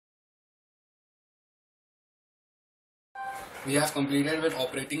We have completed with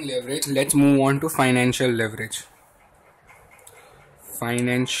operating leverage. Let's move on to financial leverage.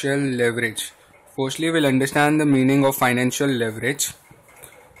 Financial leverage. Firstly, we'll understand the meaning of financial leverage.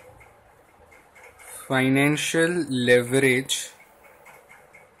 Financial leverage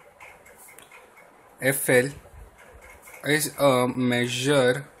FL is a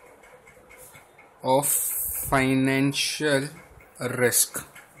measure of financial risk.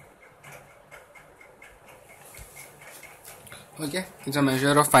 Okay, it's a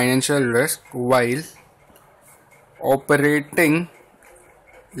measure of financial risk, while operating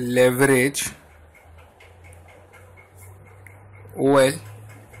leverage OL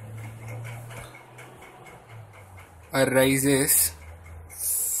arises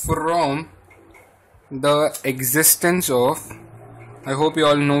from the existence of, I hope you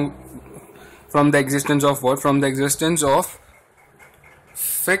all know, from the existence of what? From the existence of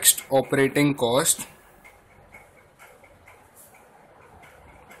fixed operating cost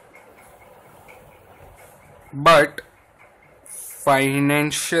but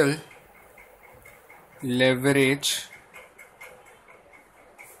financial leverage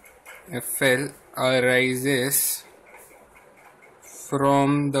FL arises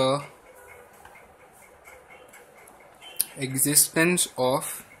from the existence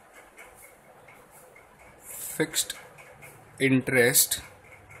of fixed interest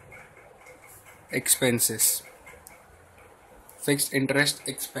expenses. Fixed interest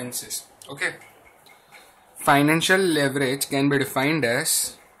expenses. Okay. Financial leverage can be defined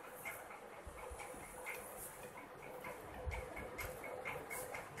as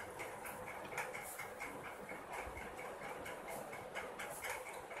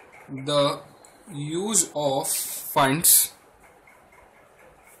the use of funds,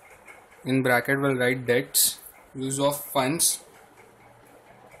 in bracket we'll write debts, use of funds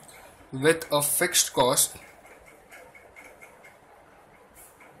with a fixed cost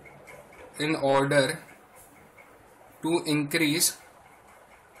in order to increase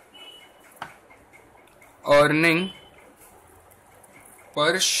earning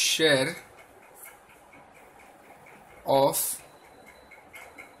per share of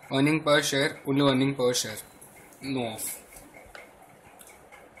earning per share, only earning per share, no of.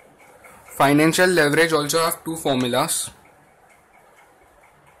 Financial leverage also have two formulas.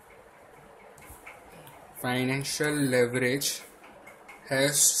 Financial leverage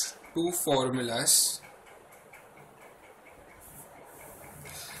has two formulas.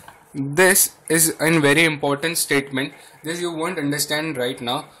 This is a very important statement. This you won't understand right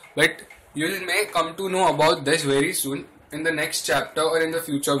now, but you may come to know about this very soon in the next chapter or in the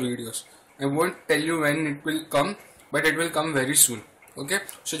future videos. I won't tell you when it will come, but it will come very soon. Okay,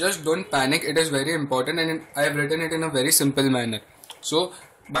 so just don't panic. It is very important, and I have written it in a very simple manner. So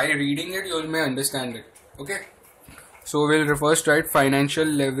by reading it, you may understand it. Okay, so we'll first write financial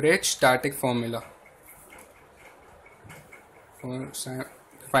leverage static formula.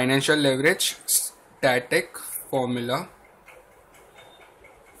 Financial leverage static formula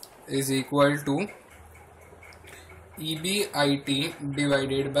is equal to EBIT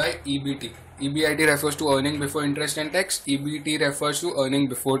divided by EBT. EBIT refers to earning before interest and tax. EBT refers to earning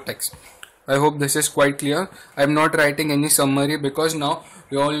before tax. I hope this is quite clear. I am not writing any summary because now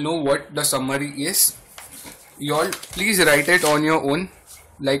you all know what the summary is. You all please write it on your own,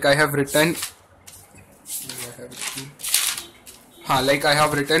 like I have written. Like I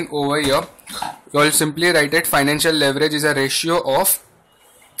have written over here. You all simply write it. Financial leverage is a ratio of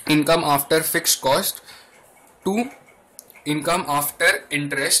income after fixed cost to income after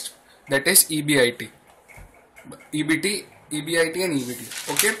interest, that is EBIT, EBT, EBIT and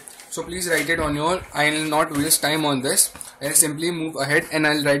EBT. Okay, so please write it on your. I will not waste time on this. I'll simply move ahead and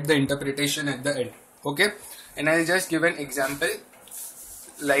I'll write the interpretation at the end. Okay, and I'll just give an example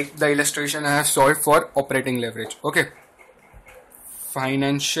like the illustration I have solved for operating leverage. Okay,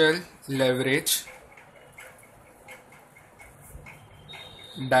 financial leverage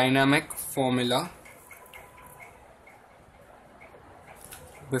dynamic formula.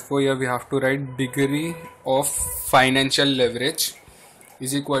 Before here we have to write degree of financial leverage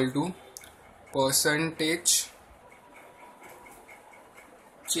is equal to percentage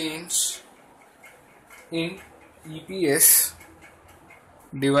change in EPS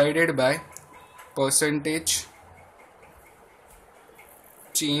divided by percentage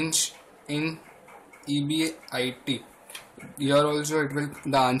change in EBIT. Here also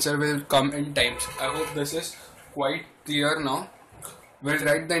the answer will come in times. I hope this is quite clear now. We'll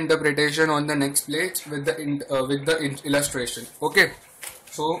write the interpretation on the next page with the illustration. Okay.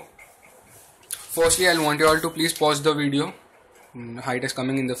 So firstly, I'll want you all to please pause the video. Height is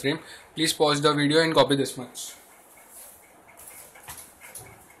coming in the frame. Please pause the video and copy this much.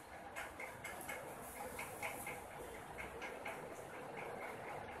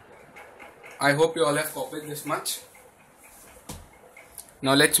 I hope you all have copied this much.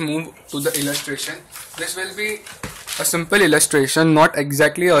 Now let's move to the illustration. This will be a simple illustration, not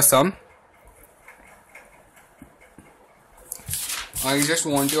exactly a sum. I just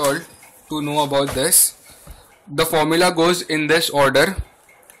want you all to know about this. The formula goes in this order.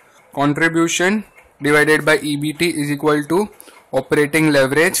 Contribution divided by EBT is equal to operating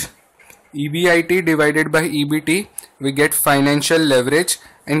leverage. EBIT divided by EBT, we get financial leverage,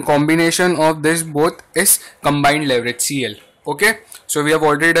 and combination of this both is combined leverage, CL. Okay, so we have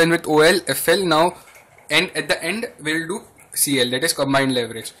already done with OL, FL now, and at the end we'll do CL, that is combined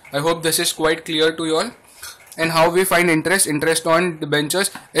leverage. I hope this is quite clear to you all. And how we find interest on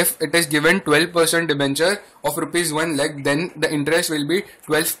debentures: if it is given 12% debenture of rupees 1 lakh, then the interest will be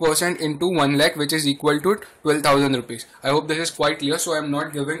 12% into 1 lakh, which is equal to 12,000 rupees. I hope this is quite clear. So I am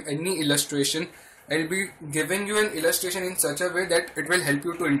not giving any illustration. I will be giving you an illustration in such a way that it will help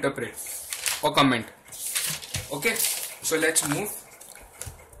you to interpret or comment. Okay, so let's move.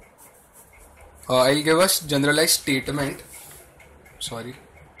 I'll give us generalized statement. Sorry,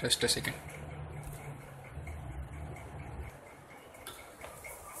 just a second.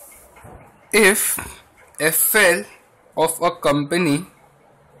 If FL of a company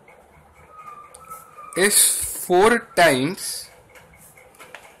is 4 times,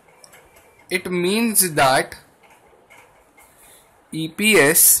 it means that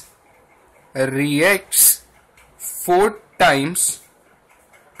EPS reacts 4 times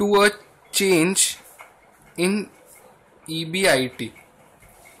to a change in EBIT.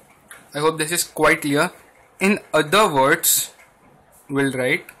 I hope this is quite clear. In other words, we'll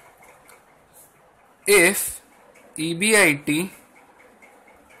write, if EBIT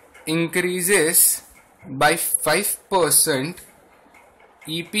increases by 5%,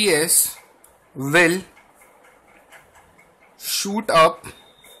 EPS will shoot up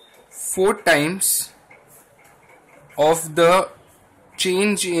 4 times of the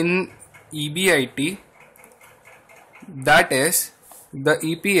change in EBIT. That is, the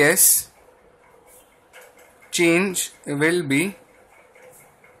EPS change will be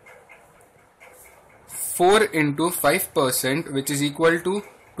 4 into 5%, which is equal to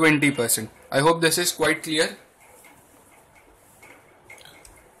 20%. I hope this is quite clear.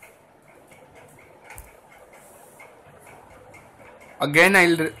 Again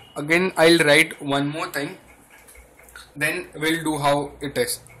I'll write one more thing, then we'll do how it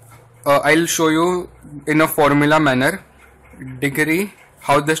is. I'll show you in a formula manner. Degree,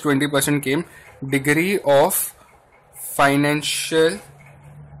 how this 20% came. Degree of financial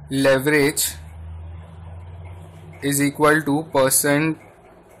leverage is equal to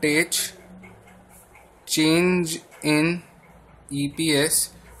percentage change in EPS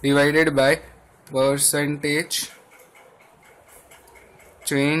divided by percentage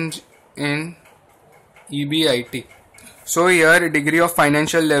change in EBIT. So here degree of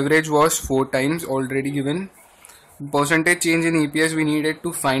financial leverage was 4 times already given. Percentage change in EPS we needed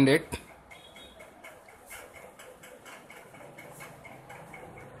to find it.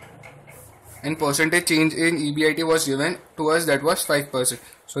 And percentage change in EBIT was given to us, that was 5%.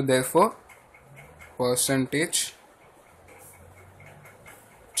 So therefore percentage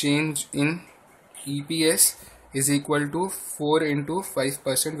change in EPS is equal to 4 into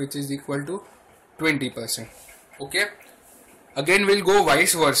 5%, which is equal to 20%. Okay, again we'll go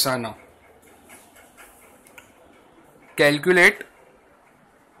vice versa now. Calculate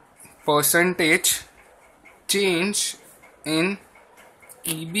percentage change in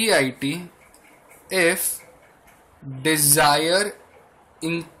EBIT if desired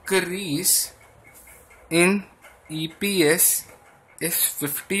increase in EPS is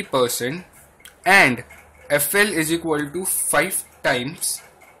 50% and FL is equal to 5 times.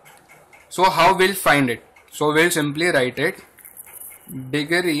 So how we'll find it? So we'll simply write it: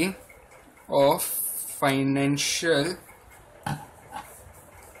 degree of financial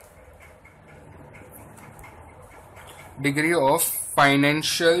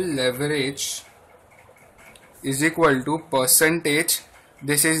leverage is equal to percentage,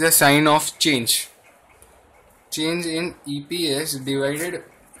 this is the sign of change in EPS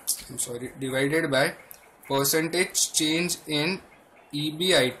divided by percentage change in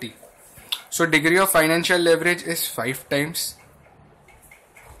EBIT. So degree of financial leverage is 5 times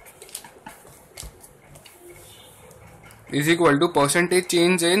is equal to percentage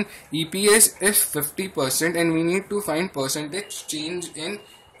change in EPS is 50% and we need to find percentage change in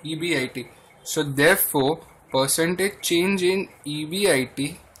EBIT. So therefore percentage change in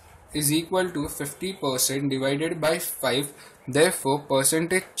EBIT is equal to 50% divided by 5. Therefore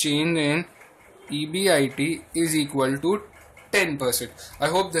percentage change in EBIT is equal to 10%. I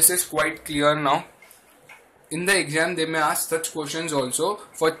hope this is quite clear now. In the exam they may ask such questions also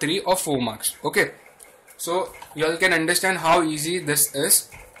for 3 or 4 marks. Okay, so you all can understand how easy this is.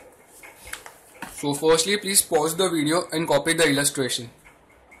 So firstly, please pause the video and copy the illustration.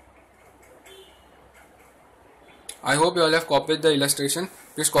 I hope you all have copied the illustration.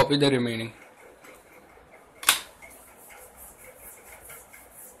 Please copy the remaining.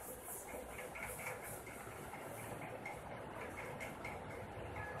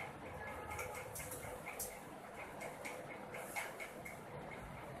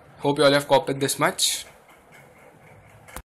 Hope you all have copied this much.